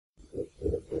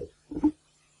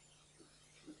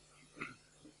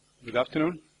Good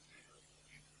afternoon.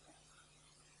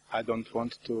 I don't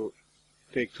want to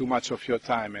take too much of your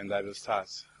time, and I will start,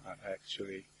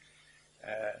 actually.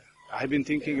 I've been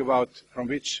thinking about from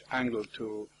which angle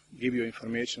to give you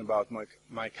information about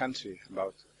my country,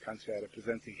 about the country I'm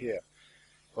representing here,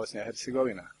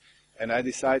 Bosnia-Herzegovina. And I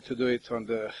decided to do it on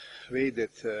the way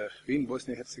that we in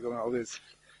Bosnia-Herzegovina always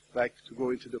like to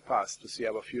go into the past to see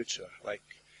our future, like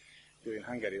you in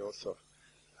Hungary also.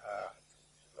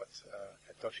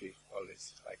 Tofi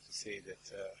always like to say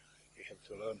that we have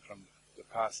to learn from the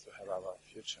past to have our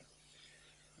future.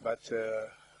 But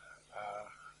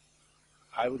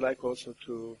I would like also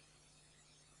to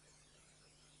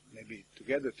maybe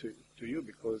together to you,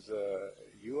 because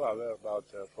you are aware about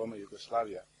former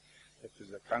Yugoslavia. That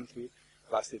is a country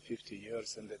lasted 50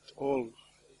 years, and that all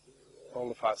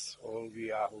of us, all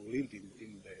we are who lived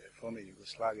in the former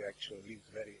Yugoslavia actually lived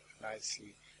very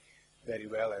nicely, very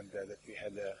well, and that we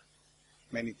had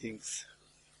many things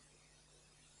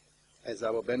as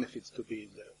our benefits to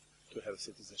have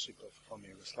citizenship of former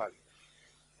Yugoslavia.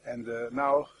 And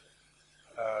now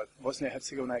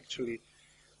Bosnia-Herzegovina actually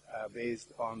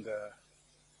based on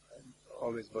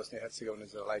always Bosnia-Herzegovina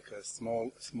is like a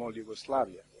small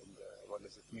Yugoslavia. And what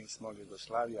does it mean, small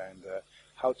Yugoslavia, and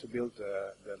how to build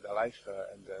the life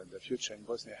and the future in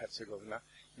Bosnia-Herzegovina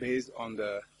based on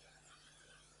the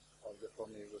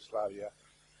former Yugoslavia.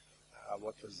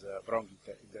 What was wrong in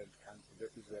that country.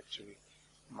 That is actually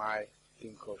my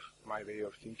way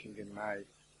of thinking and my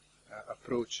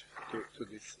approach to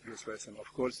this lesson.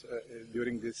 Of course,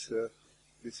 during this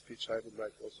speech, I would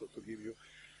like also to give you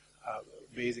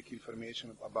basic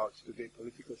information about today's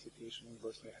political situation in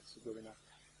Bosnia-Herzegovina,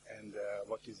 and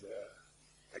what is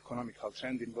the economical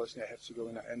trend in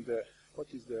Bosnia-Herzegovina, and what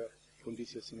is the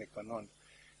conditio sine qua non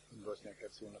in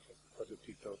Bosnia-Herzegovina for the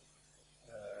people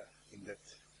in that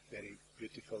very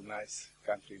beautiful, nice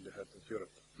country in the heart of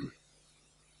Europe.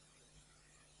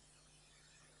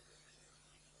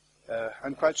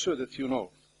 I'm quite sure that you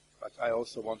know, but I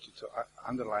also wanted to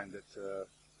underline that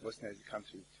Bosnia is a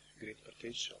country with great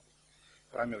potential,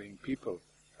 primarily in people,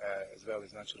 as well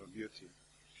as natural beauty,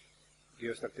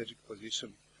 geostrategic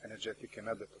position, energetic and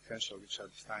other potential which are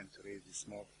destined to raise this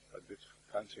small but beautiful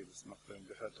country in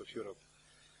the heart of Europe.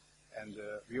 And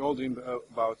we all dream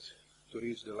about to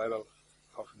reach the level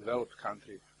of a developed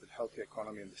country with healthy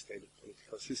economy and a stable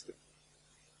political system.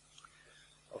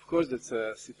 Of course,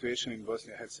 the situation in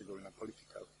Bosnia-Herzegovina,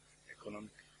 political,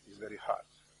 economic, is very hard,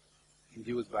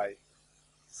 induced by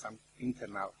some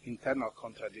internal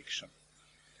contradiction,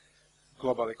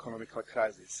 global economical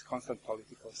crisis, constant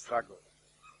political struggle,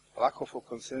 lack of a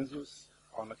consensus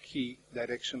on a key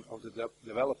direction of the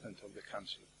development of the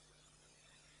country.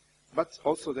 But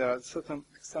also there are certain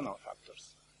external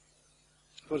factors.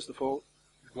 First of all,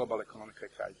 global economic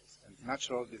crisis and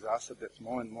natural disaster that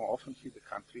more and more often hit the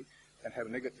country and have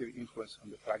negative influence on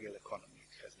the fragile economy.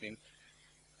 It has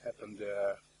happened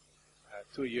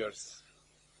 2 years,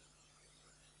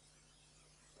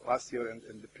 last year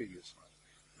and the previous one.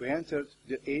 We entered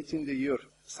the 18th year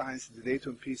since the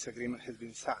Dayton Peace Agreement has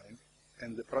been signed,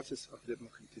 and the process of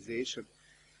democratization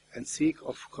and seek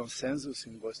of consensus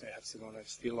in Bosnia-Herzegovina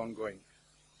is still ongoing.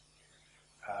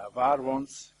 War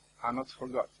wounds are not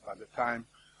forgot, but the time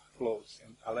flows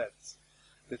and alerts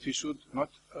that we should not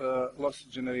lose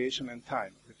generation and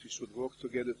time, that we should work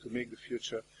together to make the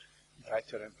future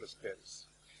brighter and prosperous.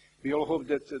 We all hope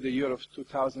that the year of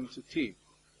 2013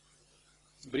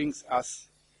 brings us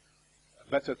a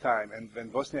better time, and when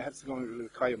Bosnia-Herzegovina will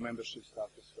require membership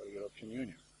status for the European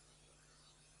Union.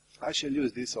 I shall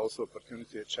use this also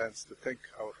opportunity, a chance to thank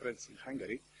our friends in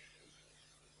Hungary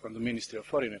from the Ministry of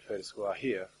Foreign Affairs who are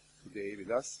here today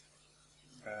with us,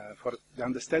 for the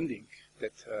understanding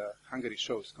that Hungary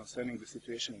shows concerning the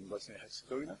situation in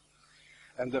Bosnia-Herzegovina,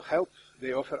 and the help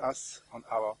they offer us on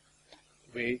our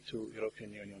way to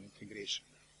European Union integration.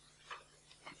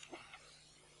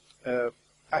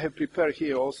 I have prepared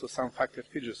here also some fact and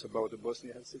figures about the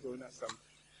Bosnia-Herzegovina, some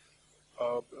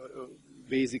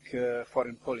basic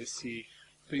foreign policy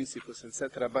principles,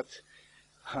 etc., but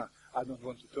I don't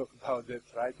want to talk about that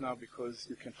right now because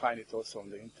you can find it also on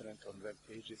the internet, on web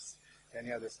pages, any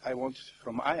others. I want,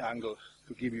 from my angle,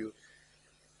 to give you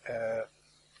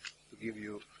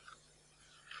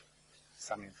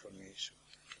some information.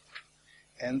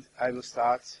 And I will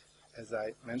start, as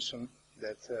I mentioned,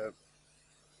 that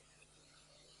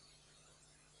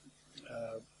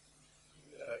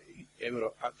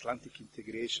Euro-Atlantic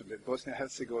integration, that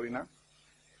Bosnia-Herzegovina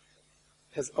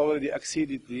has already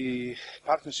acceded the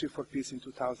Partnership for Peace in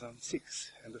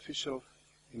 2006, and official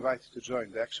invite to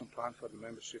join. The action plan for the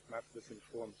membership map was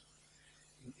informed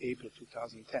in April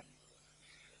 2010.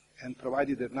 and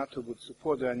provided that NATO would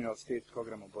support the annual state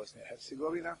program of Bosnia and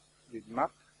Herzegovina with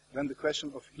MAP, then the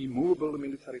question of immovable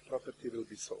military property will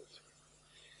be solved.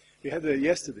 We had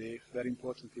yesterday a very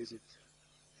important visit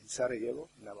in Sarajevo,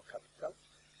 in our capital,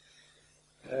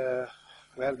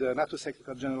 where the NATO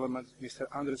Secretary General, Mr.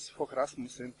 Anders Fogh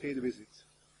Rasmussen, paid a visit,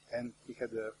 and he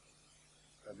had a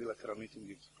bilateral meeting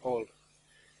with all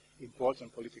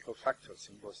important political factors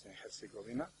in Bosnia and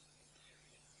Herzegovina.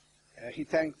 He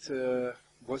thanked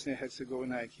Bosnia and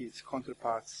Herzegovina and its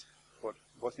counterparts for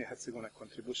Bosnia and Herzegovina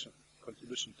contribution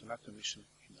to NATO mission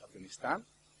in Afghanistan.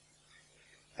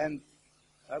 And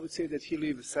I would say that he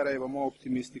leaves Sarajevo more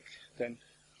optimistic than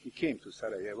he came to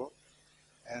Sarajevo,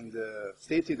 and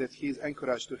stated that he is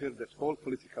encouraged to hear that all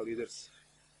political leaders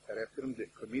reaffirmed their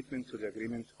commitment to the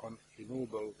agreement on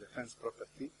immovable defense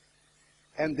property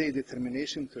and their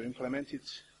determination to implement it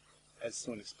as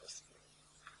soon as possible.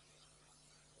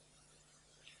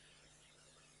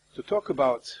 To talk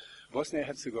about Bosnia and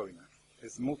Herzegovina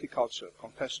as a multicultural,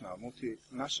 confessional,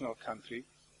 multinational country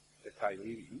that I live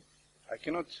in, I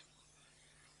cannot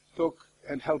talk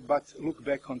and help but look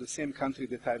back on the same country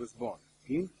that I was born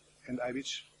in, and I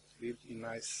which lived in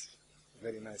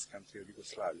very nice country of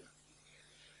Yugoslavia.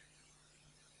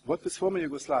 What was former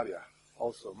Yugoslavia,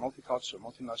 also multicultural,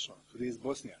 multinational, today is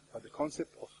Bosnia, but the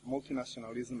concept of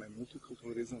multinationalism and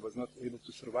multiculturalism was not able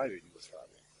to survive in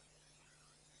Yugoslavia.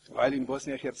 While in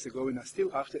Bosnia and Herzegovina,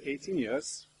 still after 18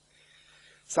 years,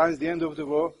 since the end of the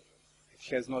war,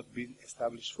 it has not been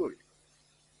established fully.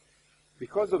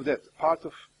 Because of that, part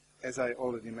of, as I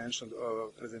already mentioned, our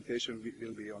presentation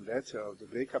will be on that, the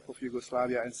breakup of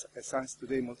Yugoslavia, and since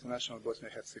today multinational Bosnia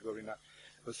and Herzegovina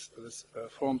was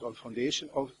formed on foundation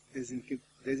of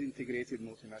disintegrated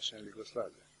multinational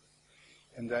Yugoslavia.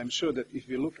 And I'm sure that if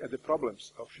we look at the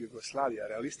problems of Yugoslavia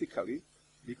realistically,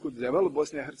 we could develop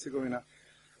Bosnia and Herzegovina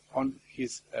on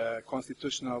his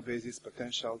constitutional basis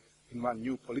potential in one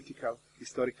new political,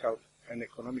 historical, and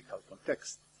economical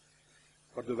context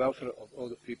for the welfare of all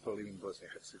the people living in Bosnia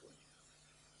and Herzegovina.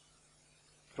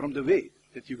 From the way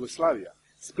that Yugoslavia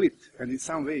split, and in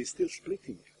some way is still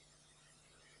splitting,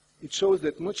 it shows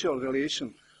that mutual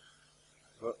relation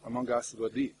among us were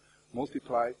deep,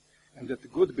 multiplied, and that a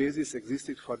good basis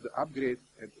existed for the upgrade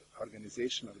and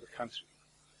organization of the country.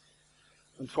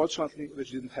 Unfortunately,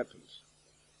 which didn't happen,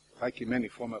 like in many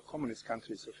former communist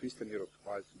countries of Eastern Europe,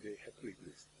 while today happily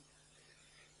exist.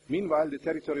 Meanwhile, the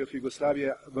territory of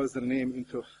Yugoslavia was renamed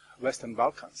into Western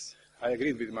Balkans. I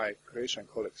agreed with my Croatian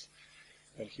colleagues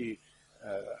when he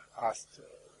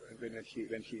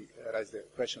when he raised the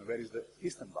question, where is the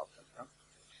Eastern Balkan? Huh?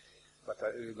 But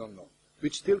I really don't know.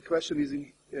 Which still question is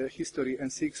in history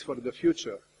and seeks for the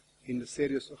future in the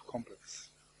series of conflicts.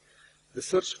 The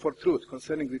search for truth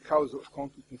concerning the cause of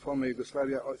conflict in former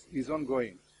Yugoslavia is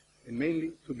ongoing, and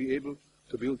mainly to be able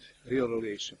to build real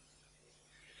relation.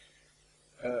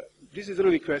 This is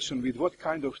really a question with what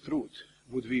kind of truth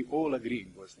would we all agree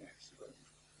in Bosnia and Herzegovina,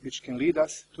 which can lead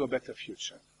us to a better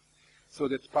future, so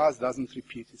that the past doesn't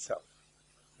repeat itself.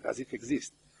 Does it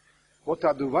exist? What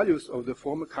are the values of the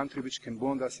former country which can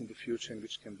bond us in the future and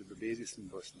which can be the basis in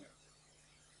Bosnia?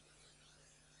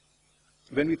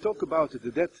 When we talk about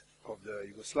the death of the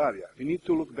Yugoslavia, we need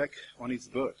to look back on its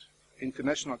birth,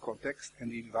 international context,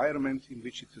 and the environment in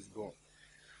which it was born.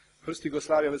 First,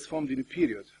 Yugoslavia was formed in a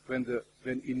period when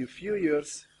in a few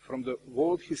years from the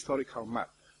world historical map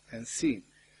and scene,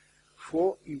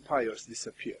 4 empires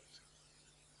disappeared.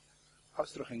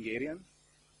 Austro-Hungarian,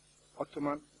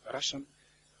 Ottoman, Russian,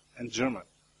 and German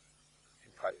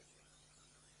empire.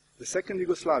 The second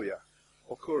Yugoslavia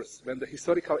occurs when the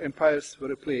historical empires were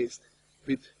replaced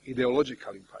with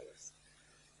ideological empires.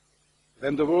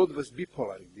 When the world was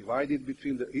bipolar, divided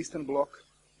between the Eastern Bloc,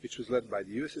 which was led by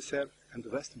the USSR, and the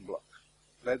Western Bloc,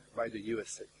 led by the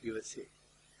USA.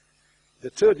 The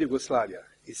third Yugoslavia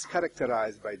is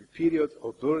characterized by the period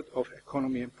of birth of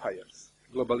economy empires,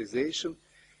 globalization,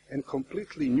 and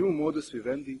completely new modus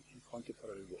vivendi in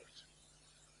contemporary world.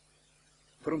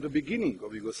 From the beginning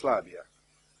of Yugoslavia,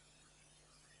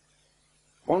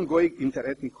 ongoing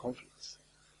inter-ethnic conflicts,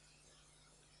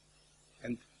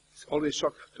 and it's always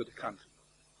shock to the country.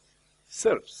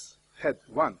 Serbs had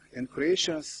one, and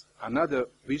Croatians another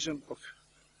vision of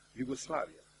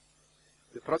Yugoslavia.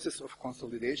 The process of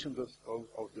consolidation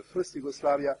of the first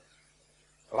Yugoslavia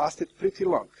lasted pretty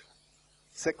long.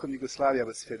 Second Yugoslavia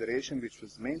was federation, which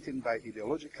was maintained by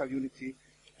ideological unity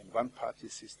and one-party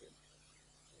system.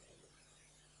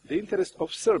 The interest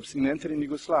of Serbs in entering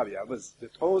Yugoslavia was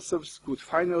that all Serbs could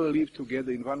finally live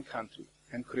together in one country,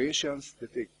 and Croatians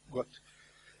that they got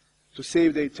to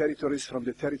save their territories from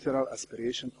the territorial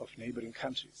aspiration of neighboring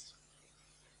countries.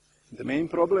 The main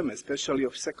problem, especially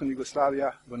of second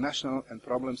Yugoslavia, were national and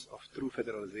problems of true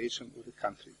federalization of the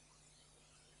country.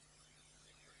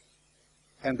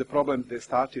 And the problem they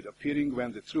started appearing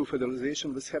when the true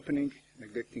federalization was happening,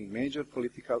 neglecting major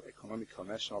political, economical,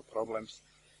 national problems,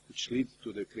 which lead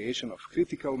to the creation of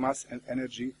critical mass and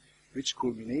energy, which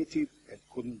culminated and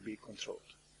couldn't be controlled.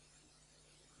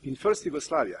 In first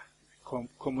Yugoslavia,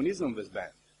 communism was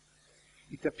banned.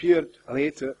 It appeared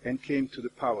later and came to the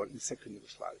power in second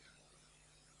Yugoslavia,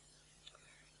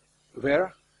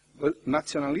 where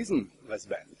nationalism was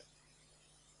banned,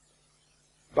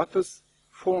 but was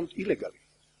formed illegally.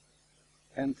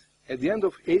 And at the end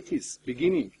of 80s,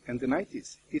 beginning, and the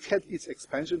 90s, it had its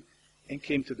expansion and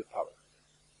came to the power.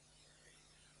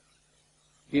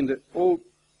 In the old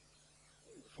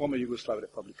former Yugoslav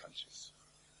Republic countries,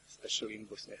 especially in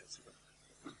Bosnia and Herzegovina.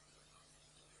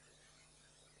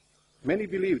 Many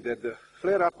believe that the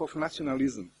flare-up of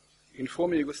nationalism in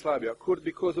former Yugoslavia occurred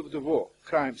because of the war,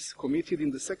 crimes committed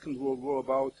in the Second World War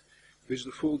about which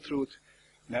the full truth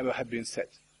never had been said.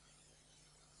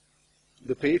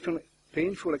 The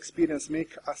painful experience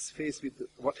makes us face with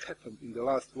what happened in the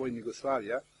last war in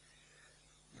Yugoslavia,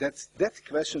 that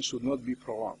question should not be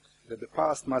prolonged, that the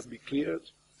past must be cleared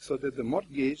so that the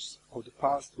mortgage of the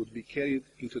past would be carried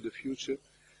into the future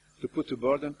to put a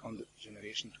burden on the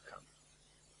generation to come.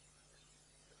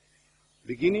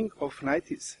 Beginning of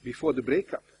 90s, before the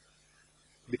breakup,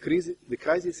 the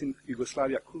crisis in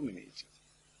Yugoslavia culminated.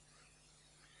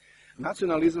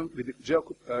 Nationalism with the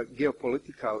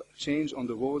geopolitical change on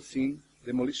the world scene,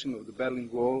 demolition of the Berlin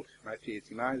Wall,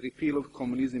 1989, repeal of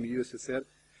communism in USSR,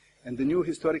 and the new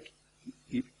historic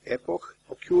epoch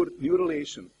occurred new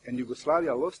relation, and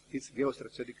Yugoslavia lost its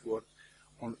geostrategic world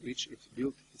on which it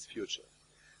built its future.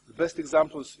 The best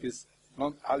examples is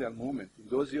non-Allied movement in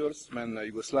those years when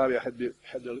Yugoslavia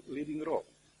had a leading role,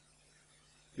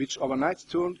 which overnight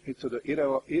turned into the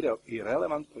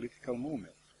irrelevant political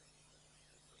movement.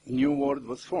 A new world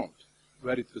was formed,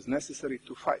 where it was necessary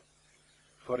to fight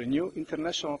for a new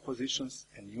international positions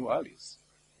and new allies.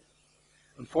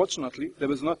 Unfortunately, there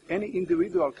was not any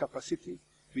individual capacity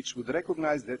which would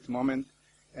recognize that moment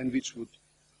and which would,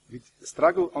 with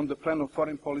struggle on the plan of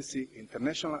foreign policy,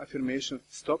 international affirmation,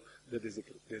 stop the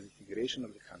disintegration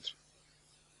of the country.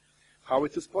 How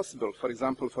it is possible, for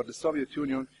example, for the Soviet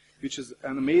Union, which is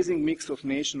an amazing mix of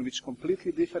nations with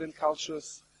completely different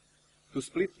cultures, to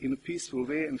split in a peaceful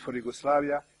way, and for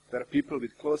Yugoslavia, where people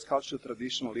with close cultural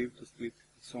tradition live to split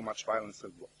with so much violence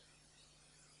and blood.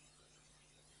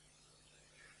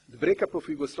 The breakup of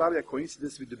Yugoslavia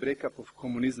coincides with the breakup of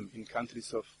communism in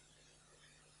countries of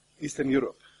Eastern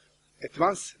Europe. At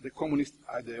once, the communist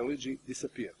ideology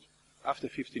disappeared after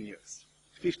 50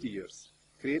 years,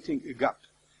 creating a gap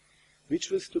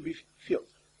which was to be filled.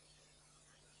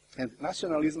 And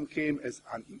nationalism came as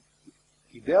an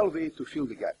ideal way to fill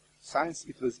the gap. Since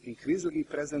it was increasingly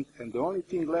present, and the only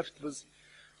thing left was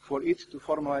for it to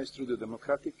formalize through the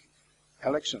democratic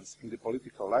elections in the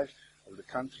political life of the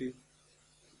country,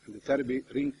 and the terrible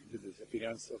ring the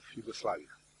disappearance of Yugoslavia.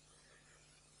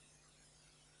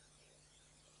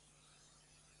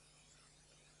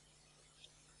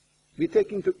 We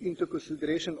take into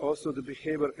consideration also the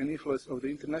behavior and influence of the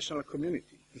international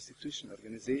community, institution,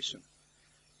 organization.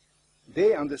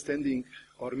 They understanding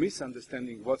or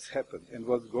misunderstanding what's happened and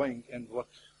what's going and what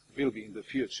will be in the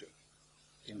future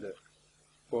in the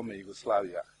former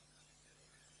Yugoslavia.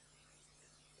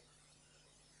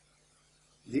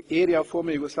 The area of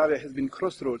former Yugoslavia has been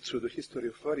crossroads through the history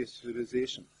of various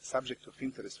civilizations, subject of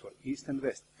interest for East and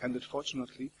West, and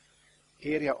unfortunately,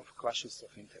 area of clashes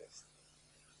of interest.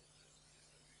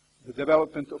 The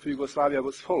development of Yugoslavia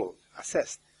was followed,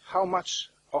 assessed, how much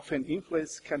of an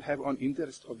influence can have on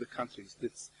interest of the countries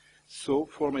that saw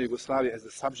former Yugoslavia as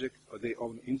a subject of their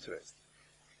own interest.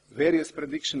 Various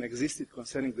predictions existed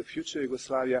concerning the future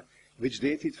Yugoslavia, which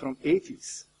dated from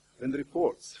 80s, when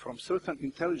reports from certain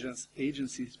intelligence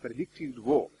agencies predicted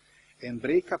war and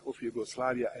breakup of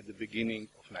Yugoslavia at the beginning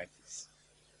of 90s.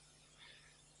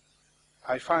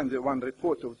 I find one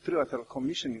report of Trilateral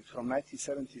Commission from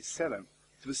 1977.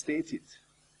 It was stated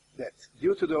that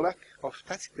due to the lack of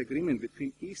tacit agreement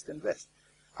between East and West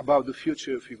about the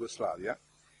future of Yugoslavia,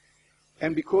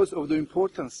 and because of the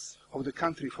importance of the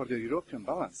country for the European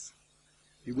balance,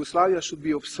 Yugoslavia should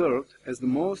be observed as the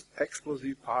most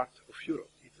explosive part of Europe.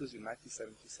 It was in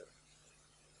 1977.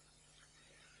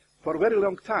 For a very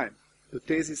long time, the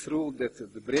thesis ruled that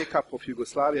the breakup of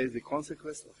Yugoslavia is the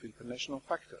consequence of international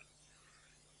factor.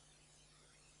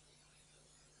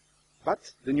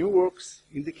 But the new works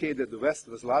indicate that the West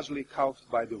was largely caused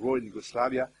by the war in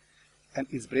Yugoslavia and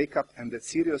its breakup, and that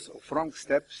series of wrong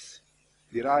steps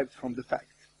derived from the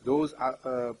fact. Those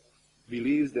are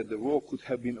beliefs that the war could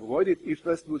have been avoided if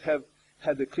West would have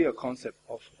had a clear concept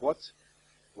of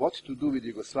what to do with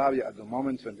Yugoslavia at the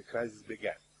moment when the crisis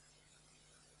began.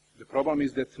 The problem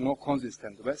is that no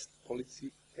consistent West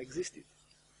policy existed.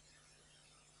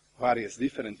 Various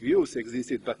different views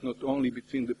existed, but not only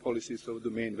between the policies of the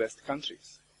main West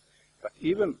countries, but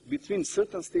even between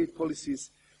certain state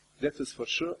policies. That is for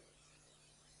sure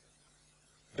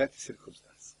that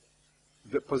circumstance.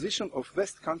 The position of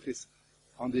West countries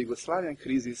on the Yugoslavian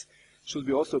crisis should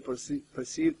be also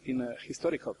perceived in a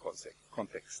historical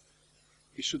context.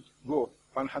 We should go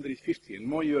 150 and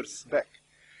more years back,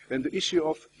 when the issue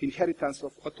of inheritance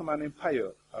of Ottoman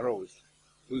Empire arose,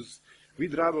 whose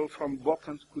withdrawal from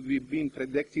Balkans could have been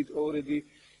predicted already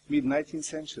mid-19th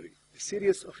century. A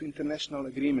series of international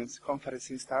agreements,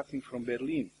 conferences starting from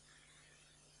Berlin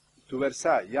to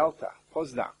Versailles, Yalta,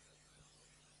 Potsdam,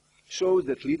 showed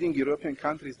that leading European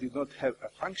countries did not have a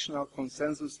functional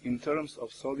consensus in terms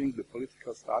of solving the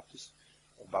political status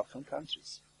of Balkan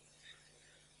countries.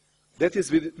 That is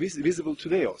visible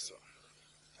today also.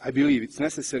 I believe it's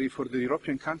necessary for the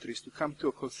European countries to come to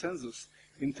a consensus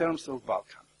in terms of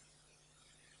Balkan.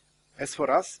 As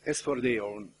for us, as for their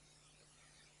own,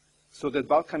 so that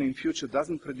Balkan in future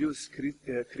doesn't produce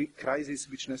crises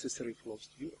which necessarily flows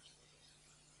to Europe.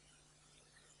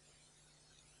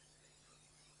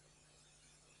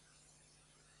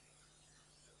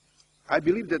 I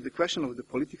believe that the question of the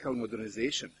political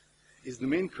modernization is the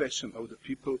main question of the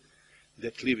people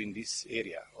that live in this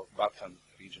area of Balkan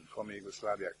region, former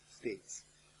Yugoslavia states.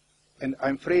 And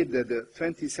I'm afraid that the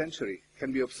 20th century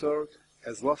can be observed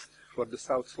as lost for the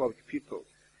South Slavic people,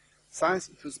 since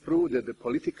it was proved that the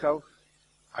political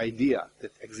idea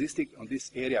that existed on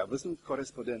this area wasn't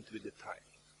correspondent with the time.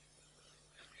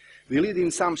 We lead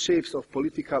in some shapes of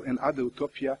political and other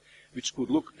utopia which could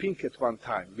look pink at one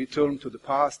time. We turn to the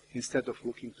past instead of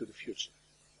looking to the future.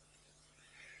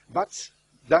 But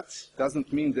that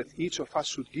doesn't mean that each of us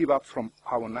should give up from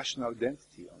our national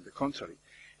identity. On the contrary,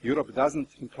 Europe doesn't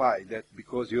imply that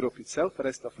because Europe itself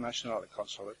rests of national and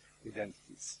cultural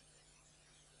identities.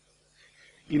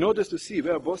 In order to see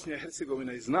where Bosnia and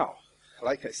Herzegovina is now,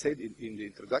 like I said in the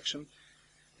introduction,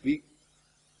 we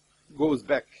goes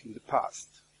back in the past,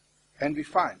 and we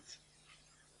find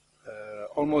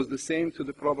almost the same to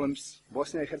the problems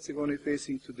Bosnia and Herzegovina is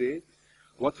facing today,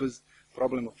 what was the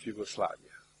problem of Yugoslavia.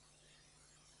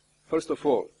 First of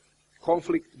all,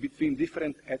 conflict between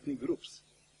different ethnic groups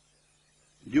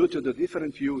due to the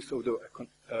different views of the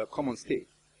common state,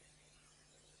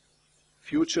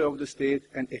 future of the state,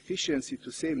 and efficiency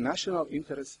to save national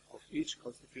interests of each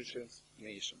constitutional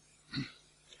nation.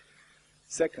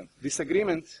 Second,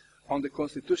 disagreement on the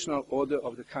constitutional order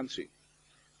of the country,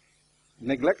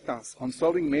 neglectance on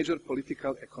solving major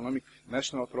political, economic,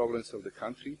 national problems of the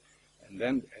country, and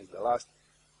then, as the last,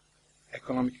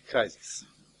 economic crisis.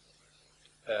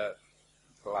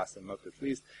 Last and not at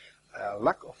least,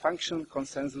 lack of functional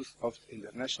consensus of the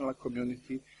international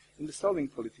community in the solving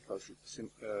political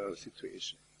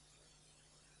situation.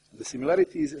 The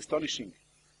similarity is astonishing,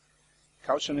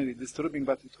 cautionary, disturbing,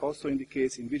 but it also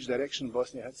indicates in which direction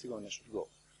Bosnia and Herzegovina should go.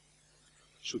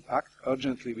 Should act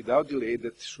urgently without delay,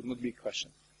 that should not be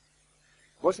questioned.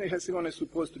 Bosnia and Herzegovina is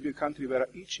supposed to be a country where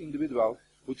each individual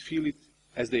would feel it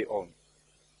as their own.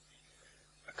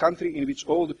 A country in which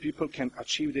all the people can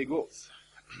achieve their goals.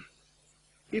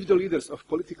 If the leaders of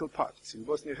political parties in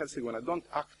Bosnia and Herzegovina don't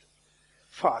act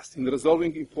fast in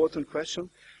resolving important questions,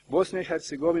 Bosnia and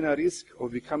Herzegovina risks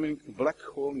of becoming a black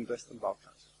hole in Western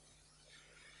Balkans.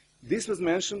 This was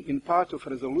mentioned in part of a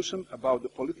resolution about the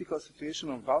political situation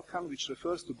on Balkan, which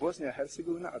refers to Bosnia and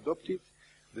Herzegovina, adopted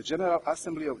the General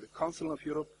Assembly of the Council of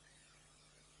Europe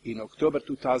in October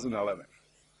 2011.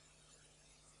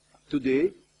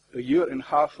 Today, a year and a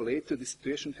half later, the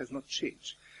situation has not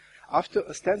changed. After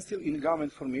a standstill in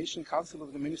government formation, Council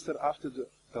of the Ministers after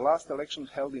the last election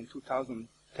held in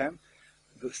 2010,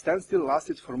 the standstill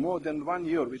lasted for more than 1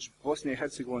 year, which Bosnia and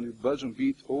Herzegovina and Belgium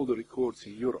beat all the records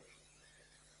in Europe.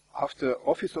 After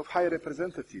Office of High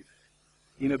Representative,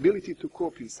 inability to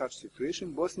cope in such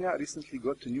situation, Bosnia recently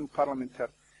got a new parliamentary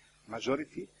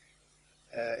majority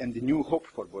and a new hope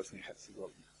for Bosnia and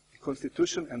Herzegovina. The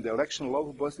Constitution and the election law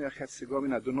of Bosnia and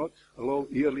Herzegovina do not allow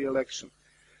yearly election.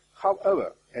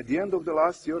 However, at the end of the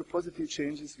last year, positive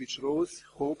changes which rose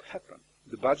hope happened.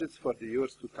 The budgets for the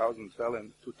years 2012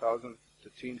 and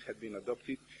 2013 had been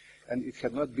adopted, and it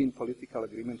had not been political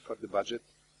agreement for the budget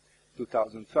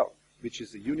 2012, which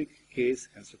is a unique case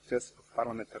and success of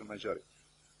parliamentary majority.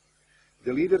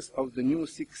 The leaders of the new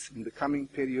six in the coming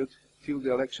period till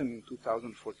the election in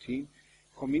 2014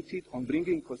 committed on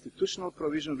bringing constitutional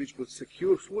provision which would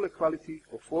secure full equality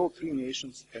of all three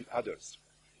nations and others,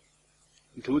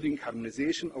 including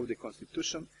harmonization of the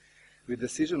constitution with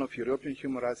decision of European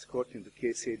Human Rights Court in the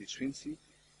case Sejdić-Finci,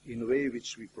 in a way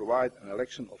which we provide an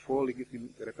election of all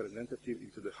legitimate representatives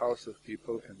into the House of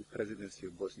People and the Presidency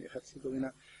of Bosnia and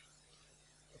Herzegovina.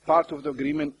 Part of the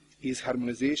agreement is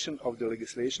harmonization of the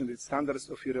legislation with standards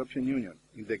of European Union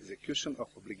in the execution of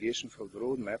obligations of the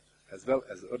roadmap, as well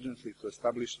as urgently to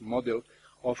establish a model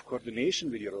of coordination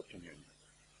with European Union.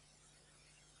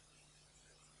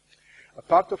 A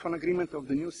part of an agreement of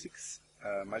the new six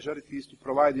majority is to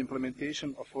provide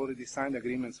implementation of already signed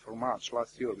agreements from March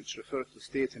last year, which refer to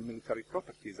state and military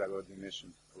properties I already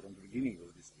mentioned from the beginning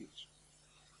of this speech.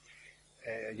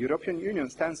 European Union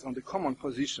stands on the common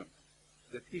position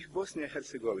that if Bosnia and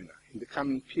Herzegovina in the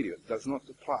coming period does not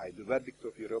apply the verdict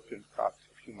of European Court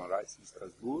of Human Rights in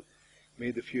Strasbourg,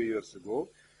 made a few years ago,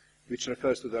 which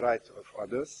refers to the right of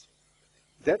others,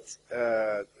 that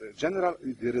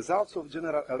the results of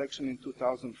general election in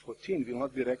 2014 will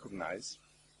not be recognized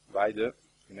by the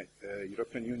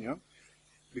European Union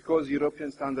because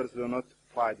European standards were not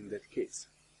applied in that case.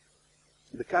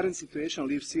 The current situation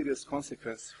leaves serious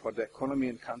consequences for the economy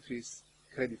and country's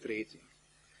credit rating.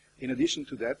 In addition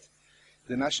to that,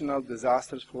 the national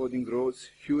disasters, flooding roads,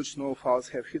 huge snowfalls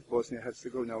have hit Bosnia and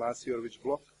Herzegovina last year, which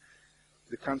blocked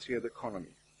the country and the economy.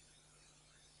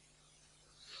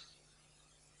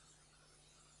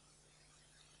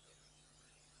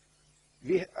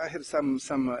 I have some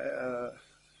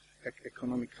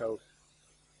economical,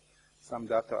 some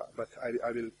data, but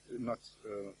I will not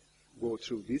go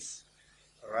through this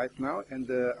right now, and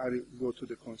I will go to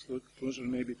the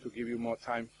conclusion maybe to give you more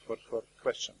time for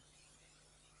questions.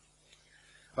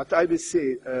 But I will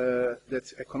say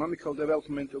that economical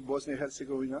development of Bosnia and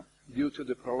Herzegovina, due to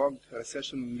the prolonged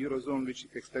recession in the Eurozone, which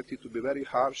is expected to be very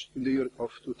harsh in the year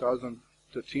of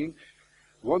 2013,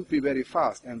 won't be very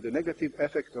fast, and the negative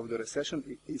effect of the recession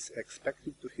is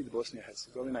expected to hit Bosnia and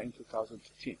Herzegovina in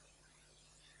 2013.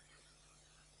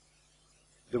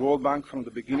 The World Bank, from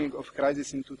the beginning of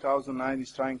crisis in 2009,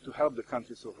 is trying to help the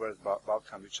countries of West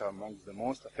Balkan, which are among the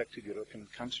most affected European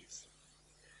countries.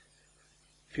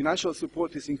 Financial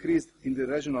support is increased in the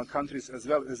regional countries as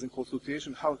well as in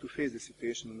consultation how to face the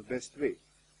situation in the best way.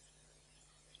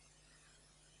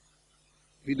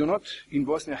 We do not, in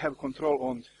Bosnia, have control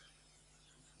on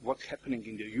what's happening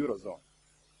in the Eurozone.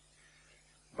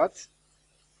 But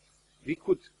we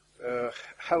could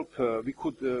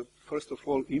first of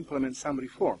all, implement some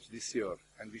reforms this year,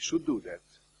 and we should do that,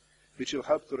 which will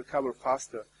help to recover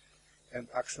faster and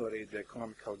accelerate the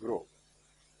economical growth.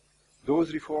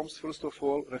 Those reforms, first of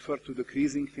all, refer to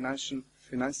decreasing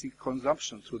financing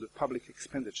consumption through the public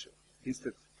expenditure.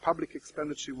 Instead, public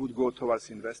expenditure would go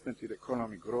towards investment in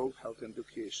economic growth, health, and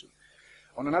education.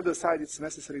 On another side, it's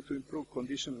necessary to improve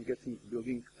conditions in getting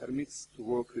building permits to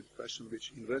work with question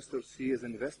which investors see as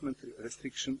an investment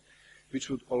restriction, which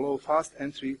would allow fast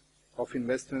entry of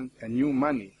investment and new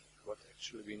money, what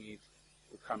actually we need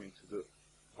to come into the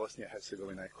Bosnia and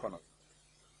Herzegovina economy.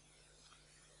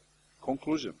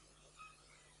 Conclusion.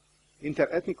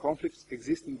 Inter-ethnic conflicts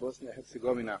exist in Bosnia and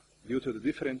Herzegovina due to the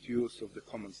different views of the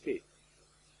common state.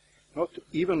 Not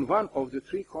even one of the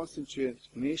three constituent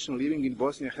nations living in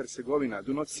Bosnia and Herzegovina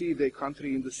do not see their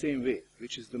country in the same way,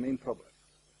 which is the main problem.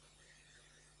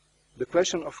 The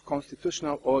question of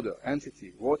constitutional order,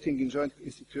 entity, voting in joint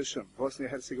institution, Bosnia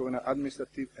and Herzegovina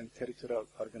administrative and territorial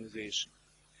organization.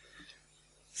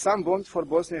 Some want for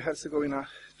Bosnia and Herzegovina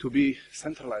to be a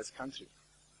centralized country.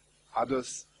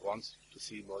 Others want to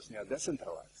see Bosnia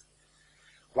decentralized.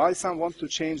 While some want to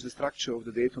change the structure of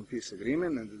the Dayton Peace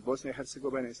Agreement and that Bosnia and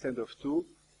Herzegovina, instead of two,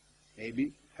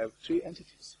 maybe have three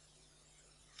entities.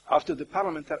 After the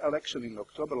parliamentary election in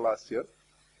October last year,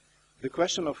 the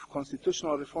question of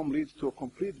constitutional reform leads to a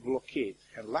complete blockade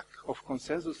and lack of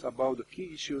consensus about the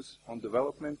key issues on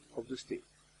development of the state.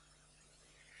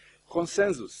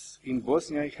 Consensus in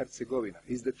Bosnia and Herzegovina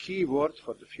is the key word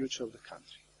for the future of the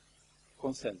country.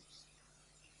 Consensus.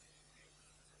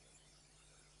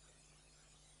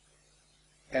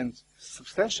 And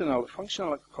substantial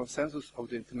functional consensus of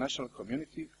the international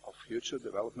community of future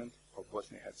development of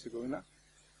Bosnia and Herzegovina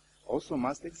also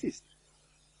must exist.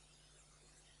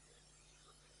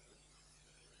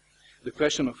 The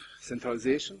question of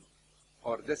centralization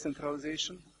or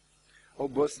decentralization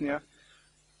of Bosnia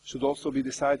should also be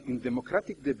decided in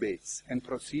democratic debates and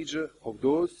procedure of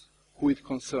those who it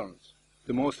concerns,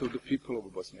 the most of the people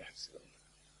of Bosnia and Herzegovina.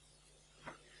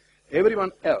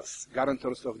 Everyone else,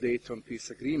 guarantors of the Dayton Peace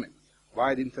Agreement,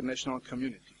 wide international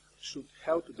community, should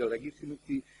help the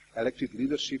legitimately elected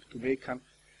leadership to make an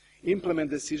implement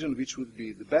decisions which would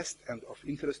be the best and of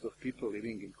interest of people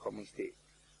living in common state.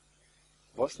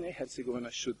 Bosnia and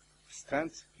Herzegovina should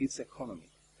strengthen its economy.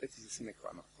 That is the sine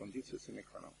qua non, conditio sine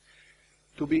qua non.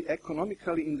 To be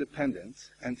economically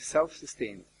independent and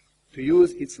self-sustaining, to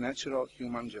use its natural,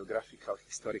 human, geographical,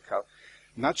 historical,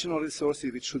 national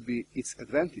resources which should be its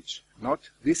advantage, not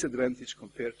disadvantage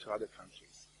compared to other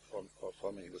countries or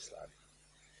former Yugoslavia.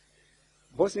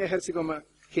 Bosnia and Herzegovina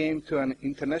came to an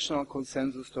international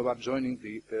consensus toward joining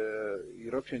the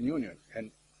European Union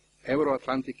and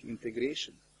Euro-Atlantic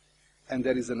integration, and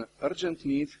there is an urgent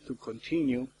need to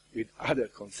continue with other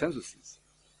consensuses.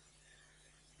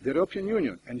 The European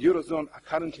Union and Eurozone are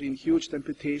currently in huge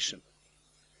temptation,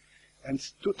 and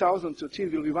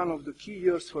 2013 will be one of the key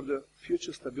years for the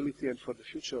future stability and for the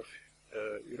future of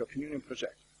European Union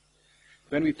project.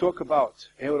 When we talk about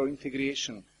euro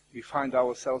integration, we find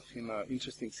ourselves in an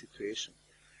interesting situation.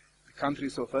 The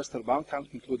countries of Western Balkan,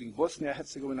 including Bosnia and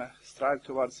Herzegovina, strive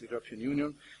towards the European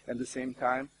Union, and at the same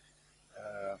time,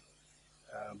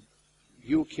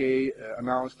 UK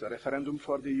announced a referendum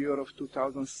for the year of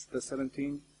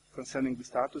 2017 concerning the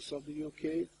status of the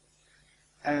UK.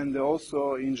 And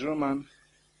also in German,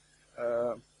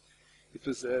 it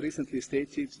was recently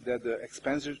stated that the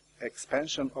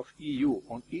expansion of EU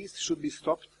on East should be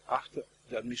stopped after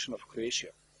the admission of Croatia,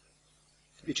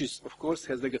 which is, of course,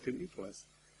 has negative influence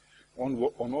on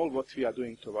all what we are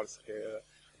doing towards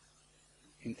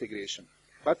integration.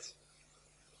 But,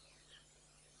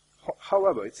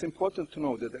 however, it's important to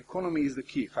know that the economy is the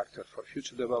key factor for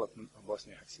future development of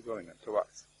Bosnia and Herzegovina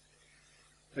towards.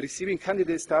 Receiving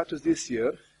candidate status this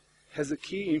year has a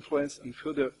key influence on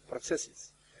further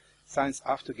processes, since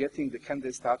after getting the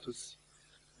candidate status,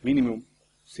 minimum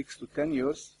 6 to 10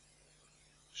 years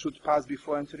should pass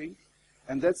before entering,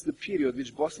 and that's the period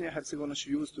which Bosnia and Herzegovina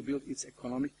should use to build its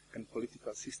economic and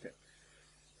political system.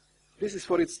 This is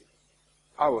for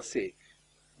our sake,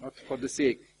 not for the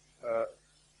sake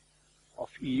of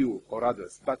EU or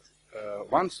others, but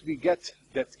once we get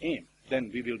that aim, then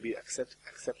we will be accepted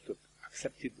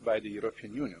by the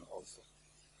European Union also.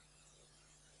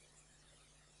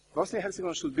 Bosnia and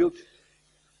Herzegovina should build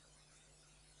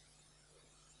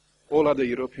all other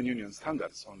European Union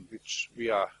standards on which we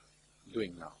are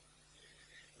doing now.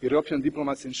 European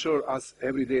diplomats ensure us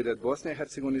every day that Bosnia and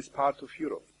Herzegovina is part of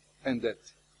Europe and that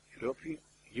the European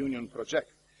Union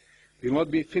project will not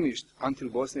be finished until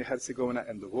Bosnia and Herzegovina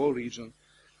and the whole region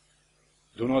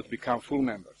do not become full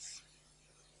members.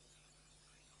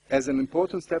 As an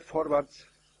important step forward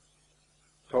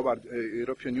toward the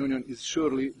European Union is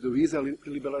surely the visa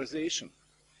liberalization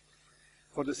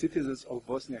for the citizens of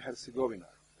Bosnia and Herzegovina,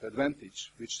 the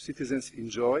advantage which citizens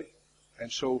enjoy and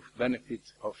show benefit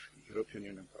of the European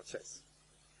Union process.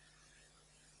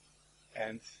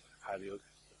 And I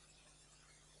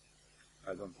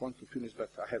don't want to finish, but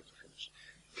I have to finish.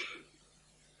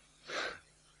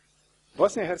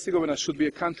 Bosnia and Herzegovina should be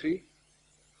a country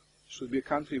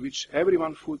which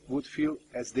everyone would feel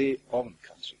as their own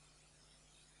country,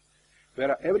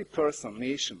 where every person,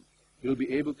 nation, will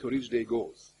be able to reach their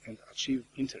goals and achieve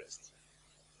interests.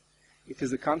 It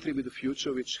is a country with a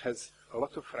future which has a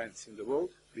lot of friends in the world,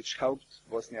 which helped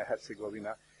Bosnia and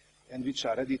Herzegovina, and which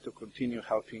are ready to continue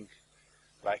helping,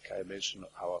 like I mentioned,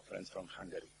 our friends from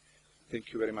Hungary.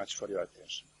 Thank you very much for your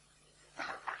attention.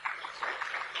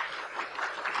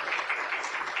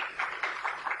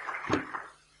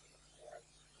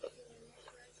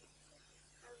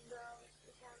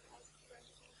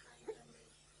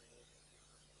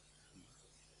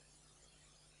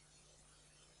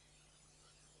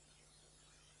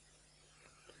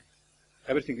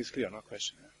 Everything is clear, no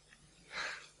question.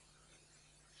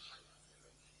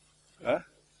 Huh?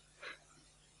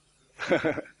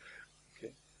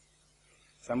 Okay.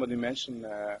 Somebody mentioned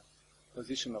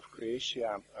position of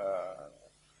Croatia,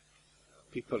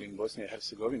 people in Bosnia and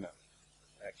Herzegovina.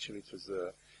 Actually, it was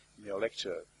in your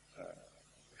lecture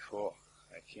before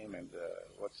I came, and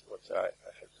what I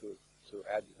have to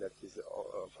add that is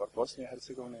for Bosnia and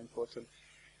Herzegovina important.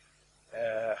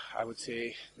 I would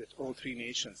say that all three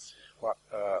nations who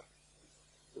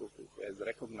as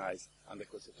recognized under the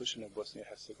Constitution of Bosnia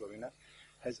and Herzegovina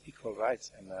has equal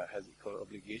rights and has equal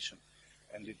obligation.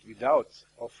 And without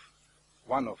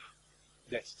one of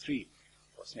that three,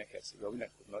 Bosnia and Herzegovina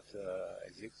could not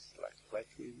exist like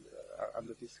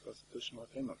under this constitutional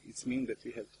framework. It means that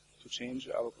we have to change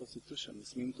our constitution.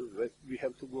 It means that we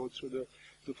have to go through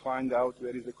to find out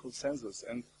where is the consensus.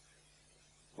 And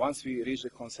once we reach the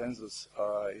consensus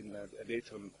in a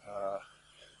datum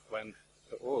when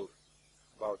all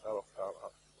about our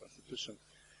constitution,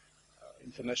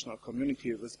 international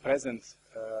community was present,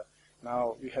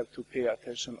 Now we have to pay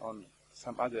attention on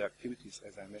some other activities,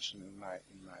 as I mentioned in my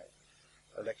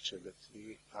lecture, that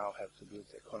we now have to build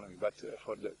the economy. But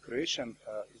for the Croatian,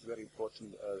 it's very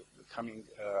important the coming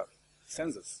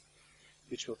census,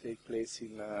 which will take place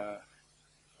in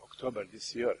October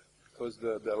this year, because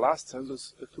the last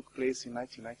census took place in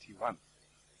 1991.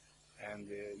 And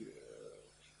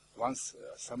once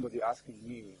somebody asking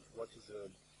me what is the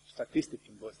statistic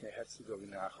in Bosnia and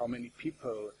Herzegovina, how many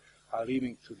people are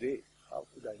living today, how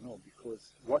could I know?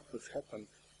 Because what was happened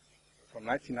from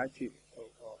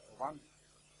 1991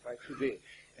 right today.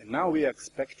 And now we are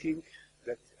expecting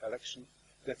that election,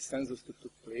 that census to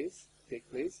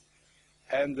take place.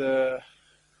 And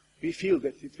we feel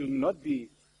that it will not be,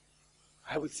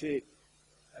 I would say,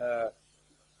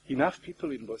 enough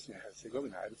people in Bosnia and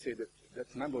Herzegovina. I would say that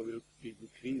that number will be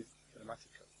decreased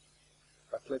dramatically.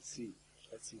 But let's see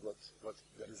what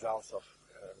the results of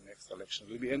the next election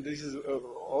will be. And this is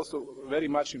also very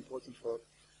much important for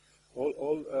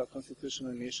all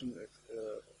constitutional nations,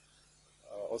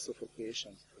 also for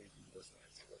Croatians in Bosnia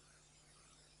and Herzegovina.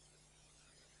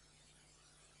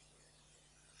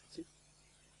 See?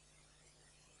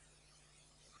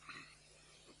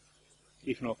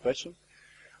 If no question,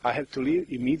 I have to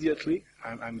leave immediately.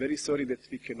 I'm very sorry that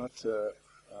we cannot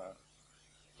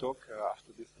talk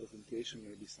after this presentation.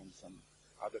 Maybe some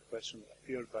other questions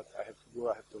appear, but I have to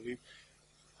go. I have to leave,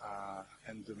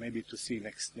 and maybe to see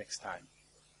next time.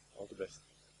 All the best.